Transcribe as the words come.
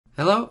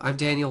Hello, I'm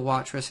Daniel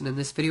Watrous, and in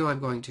this video I'm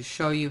going to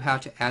show you how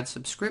to add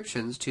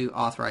subscriptions to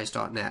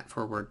Authorize.net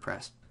for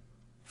WordPress.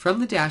 From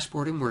the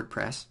dashboard in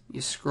WordPress, you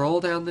scroll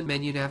down the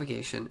menu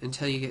navigation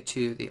until you get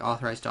to the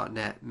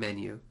Authorize.net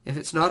menu. If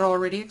it's not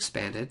already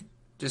expanded,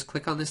 just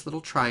click on this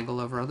little triangle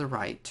over on the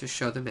right to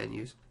show the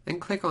menus,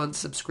 and click on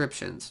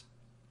Subscriptions.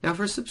 Now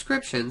for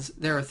subscriptions,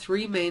 there are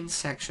three main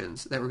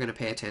sections that we're going to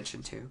pay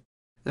attention to.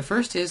 The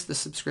first is the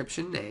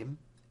subscription name,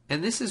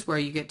 and this is where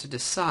you get to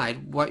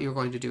decide what you're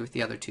going to do with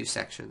the other two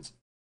sections.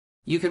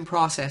 You can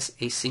process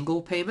a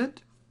single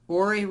payment,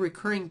 or a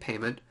recurring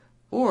payment,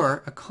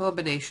 or a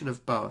combination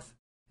of both.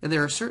 And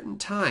there are certain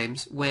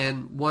times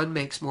when one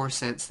makes more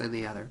sense than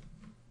the other.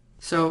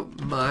 So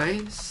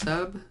my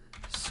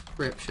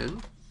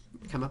subscription,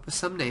 come up with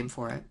some name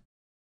for it.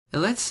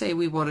 And let's say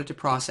we wanted to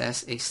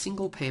process a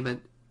single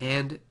payment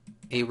and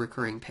a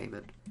recurring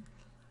payment.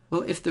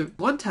 Well, if the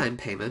one-time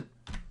payment,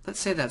 let's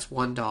say that's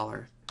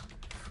 $1,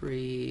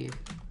 free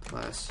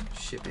plus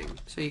shipping.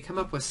 So you come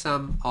up with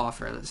some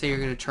offer. Let's say you're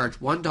going to charge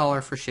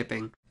 $1 for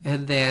shipping,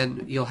 and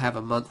then you'll have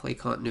a monthly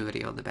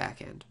continuity on the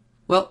back end.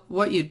 Well,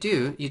 what you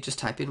do, you just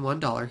type in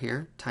 $1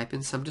 here, type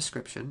in some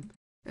description,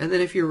 and then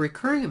if your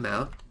recurring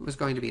amount was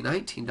going to be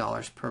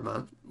 $19 per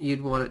month,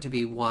 you'd want it to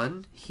be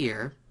 1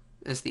 here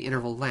as the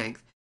interval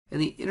length,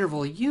 and the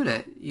interval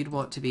unit you'd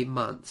want to be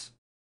months.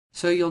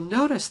 So you'll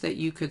notice that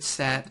you could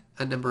set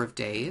a number of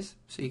days,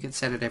 so you could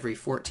set it every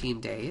 14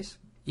 days.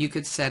 You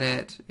could set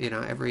it,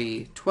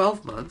 every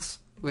 12 months,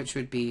 which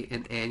would be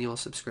an annual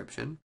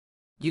subscription.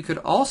 You could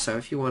also,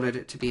 if you wanted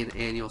it to be an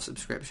annual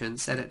subscription,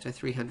 set it to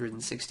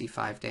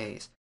 365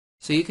 days.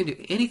 So you can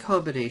do any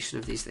combination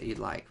of these that you'd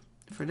like.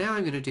 For now,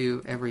 I'm going to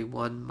do every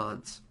 1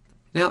 month.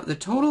 Now, the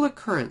total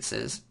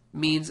occurrences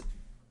means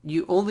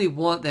you only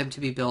want them to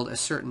be billed a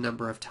certain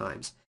number of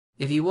times.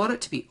 If you want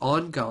it to be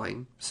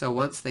ongoing, so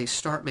once they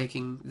start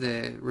making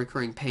the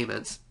recurring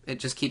payments, it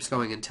just keeps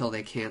going until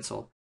they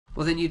cancel,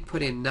 well then you'd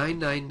put in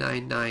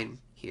 9999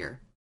 here.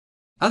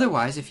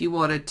 Otherwise, if you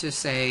wanted to,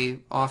 say,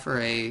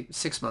 offer a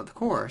 6-month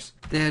course,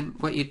 then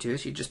what you'd do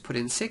is you just put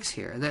in 6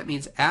 here. And that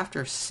means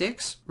after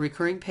 6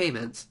 recurring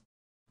payments,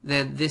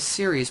 then this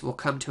series will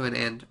come to an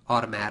end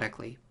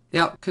automatically.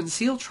 Now,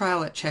 conceal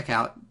trial at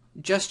checkout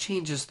just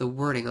changes the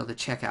wording on the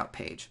checkout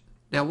page.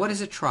 Now, what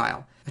is a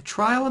trial? A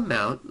trial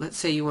amount, let's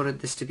say you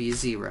wanted this to be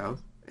 0,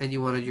 and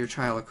you wanted your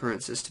trial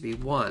occurrences to be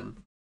 1.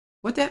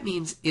 What that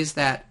means is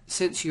that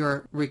since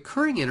your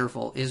recurring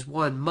interval is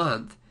 1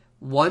 month,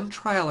 one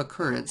trial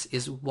occurrence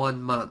is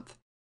 1 month.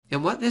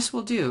 And what this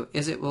will do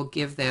is it will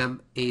give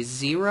them a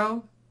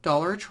 $0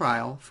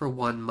 trial for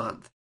 1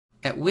 month,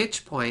 at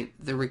which point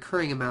the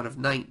recurring amount of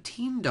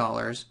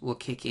 $19 will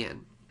kick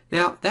in.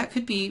 Now, that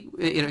could be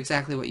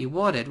exactly what you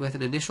wanted, with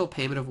an initial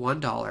payment of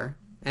 $1,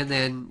 and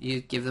then you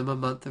give them a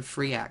month of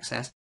free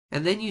access,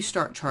 and then you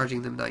start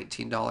charging them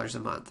 $19 a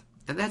month.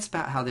 And that's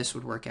about how this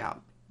would work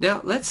out. Now,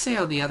 let's say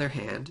on the other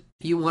hand,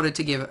 you wanted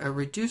to give a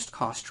reduced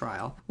cost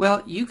trial.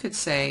 Well, you could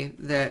say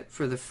that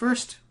for the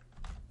first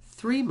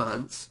 3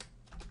 months,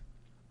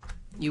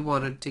 you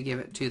wanted to give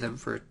it to them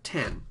for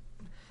 $10.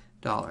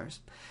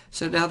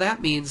 So now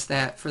that means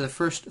that for the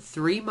first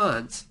 3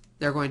 months,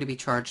 they're going to be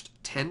charged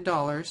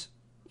 $10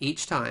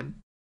 each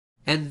time.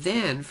 And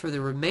then for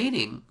the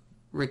remaining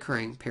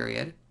recurring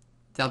period,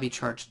 they'll be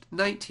charged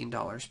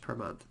 $19 per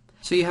month.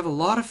 So you have a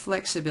lot of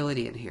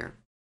flexibility in here.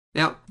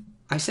 Now,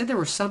 I said there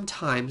were some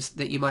times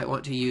that you might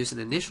want to use an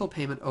initial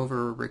payment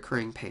over a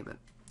recurring payment.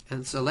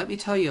 And so let me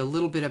tell you a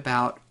little bit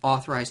about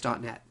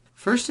Authorize.net.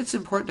 First, it's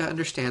important to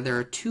understand there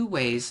are 2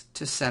 ways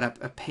to set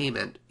up a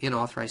payment in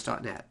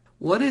Authorize.net.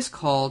 One is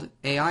called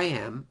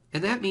AIM,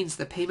 and that means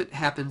the payment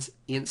happens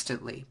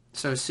instantly.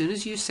 So as soon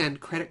as you send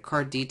credit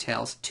card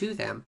details to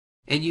them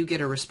and you get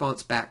a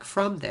response back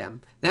from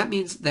them, that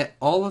means that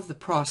all of the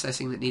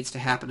processing that needs to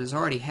happen has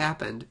already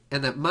happened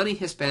and that money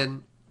has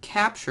been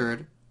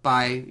captured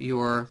by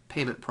your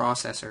payment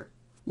processor.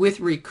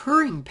 With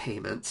recurring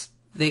payments,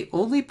 they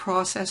only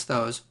process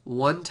those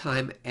 1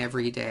 time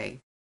every day.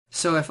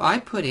 So if I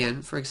put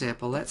in, for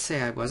example, let's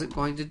say I wasn't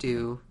going to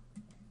do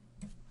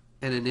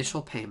an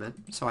initial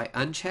payment, so I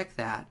uncheck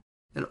that,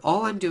 and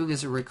all I'm doing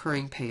is a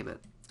recurring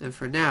payment. And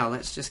for now,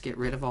 let's just get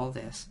rid of all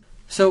this.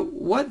 So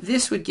what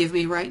this would give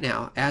me right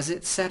now, as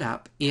it's set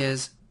up,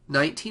 is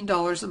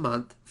 $19 a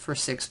month for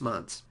 6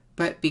 months.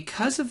 But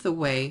because of the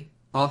way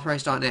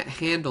Authorize.net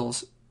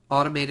handles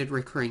automated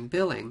recurring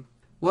billing,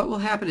 what will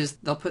happen is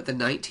they'll put the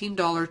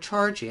 $19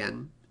 charge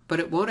in,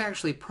 but it won't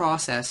actually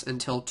process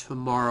until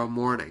tomorrow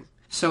morning.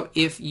 So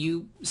if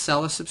you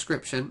sell a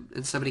subscription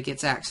and somebody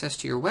gets access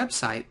to your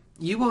website,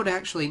 you won't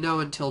actually know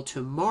until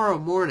tomorrow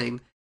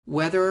morning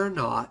whether or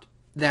not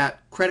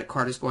that credit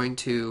card is going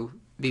to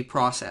be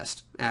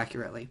processed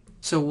accurately.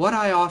 So what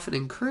I often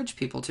encourage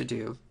people to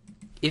do,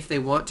 if they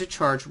want to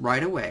charge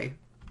right away,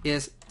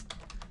 is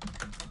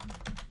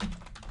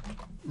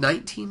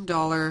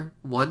 $19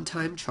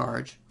 one-time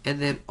charge,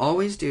 and then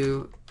always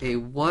do a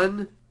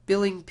 1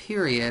 billing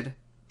period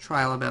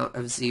trial amount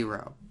of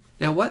 0.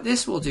 Now what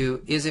this will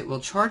do is it will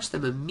charge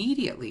them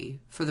immediately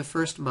for the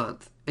first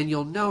month, and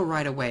you'll know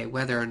right away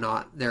whether or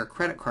not their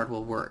credit card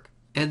will work.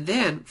 And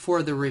then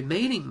for the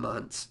remaining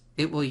months,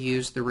 it will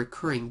use the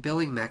recurring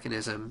billing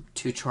mechanism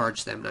to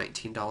charge them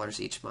 $19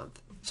 each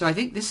month. So I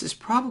think this is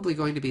probably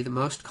going to be the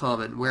most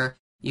common, where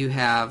you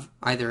have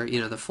either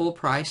the full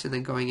price and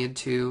then going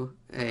into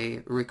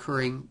a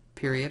recurring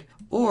period,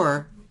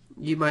 or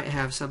you might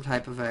have some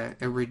type of a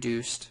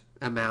reduced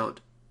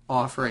amount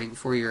offering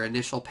for your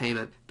initial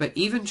payment. But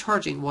even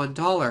charging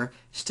 $1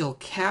 still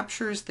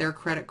captures their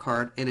credit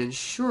card and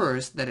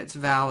ensures that it's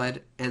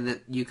valid and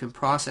that you can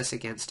process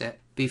against it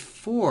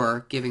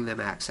before giving them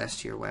access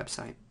to your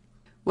website.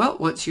 Well,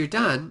 once you're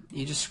done,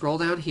 you just scroll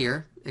down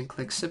here and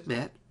click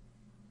Submit,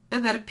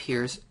 and that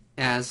appears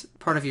as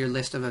part of your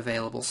list of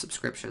available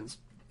subscriptions.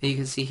 And you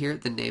can see here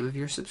the name of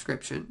your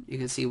subscription. You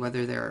can see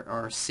whether there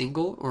are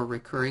single or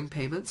recurring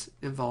payments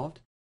involved,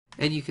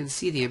 and you can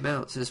see the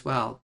amounts as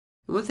well.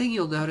 And one thing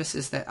you'll notice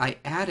is that I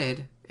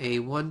added a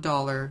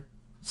 $1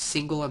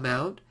 single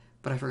amount,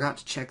 but I forgot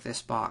to check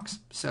this box.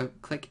 So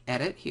click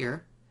Edit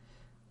here,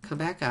 come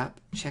back up,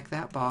 check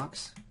that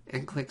box,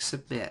 and click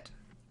Submit.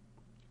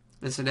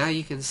 And so now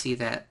you can see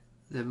that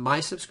my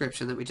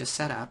subscription that we just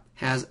set up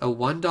has a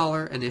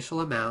 $1 initial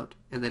amount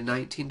and then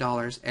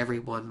 $19 every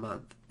 1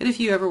 month. And if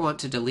you ever want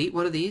to delete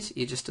one of these,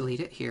 you just delete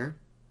it here.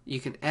 You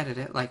can edit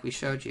it like we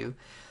showed you.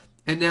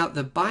 And now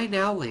the Buy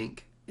Now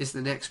link is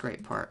the next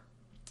great part.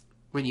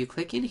 When you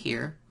click in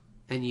here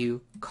and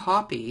you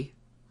copy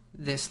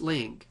this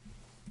link,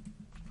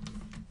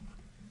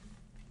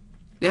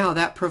 now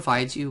that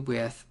provides you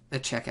with a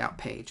checkout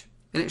page.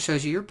 And it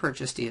shows you your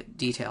purchase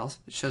details.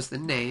 It shows the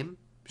name,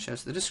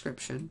 shows the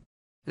description,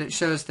 and it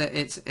shows that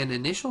it's an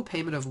initial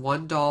payment of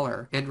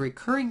 $1 and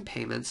recurring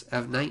payments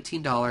of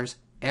 $19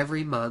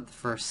 every month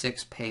for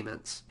 6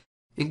 payments,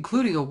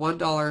 including a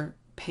 $1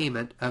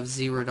 payment of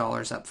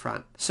 $0 up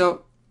front.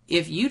 So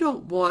if you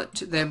don't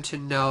want them to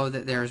know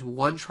that there's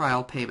one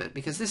trial payment,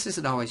 because this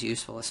isn't always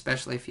useful,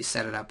 especially if you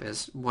set it up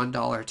as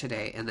 $1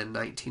 today and then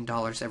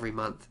 $19 every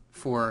month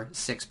for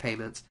 6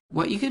 payments,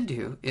 what you can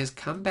do is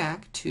come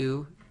back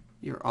to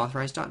your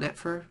Authorize.net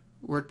for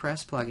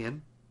WordPress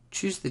plugin,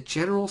 choose the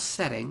General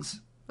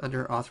Settings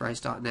under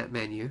Authorize.net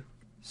menu,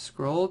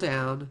 scroll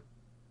down.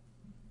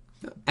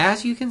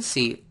 As you can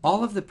see,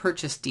 all of the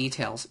purchase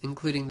details,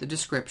 including the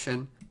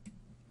description.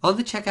 On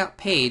the checkout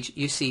page,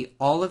 you see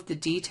all of the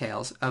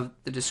details of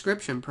the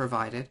description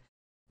provided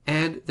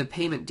and the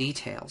payment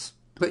details.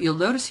 But you'll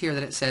notice here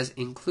that it says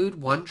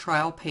include one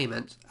trial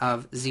payment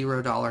of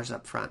 $0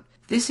 up front.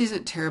 This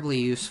isn't terribly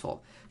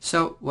useful.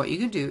 So what you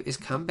can do is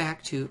come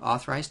back to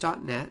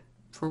Authorize.net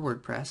for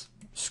WordPress,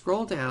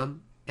 scroll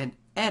down and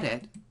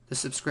edit the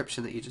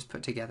subscription that you just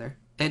put together.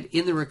 And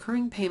in the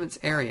recurring payments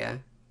area,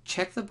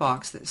 check the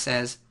box that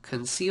says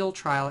Conceal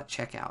Trial at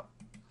Checkout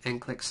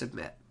and click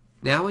Submit.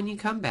 Now when you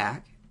come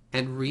back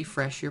and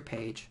refresh your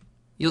page,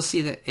 you'll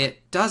see that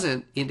it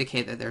doesn't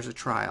indicate that there's a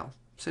trial.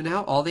 So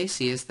now all they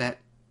see is that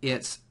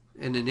it's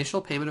an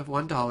initial payment of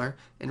 $1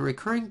 and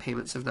recurring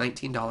payments of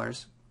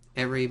 $19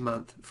 every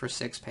month for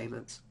 6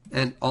 payments.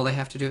 And all they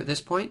have to do at this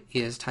point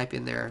is type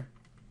in their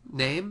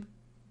name,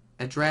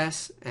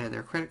 address, and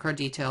their credit card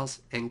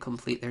details and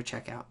complete their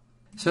checkout.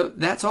 So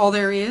that's all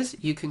there is.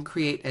 You can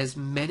create as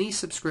many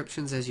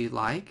subscriptions as you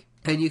like,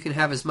 and you can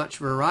have as much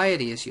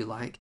variety as you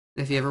like.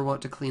 If you ever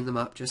want to clean them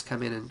up, just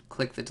come in and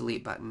click the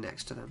delete button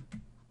next to them.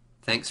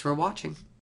 Thanks for watching.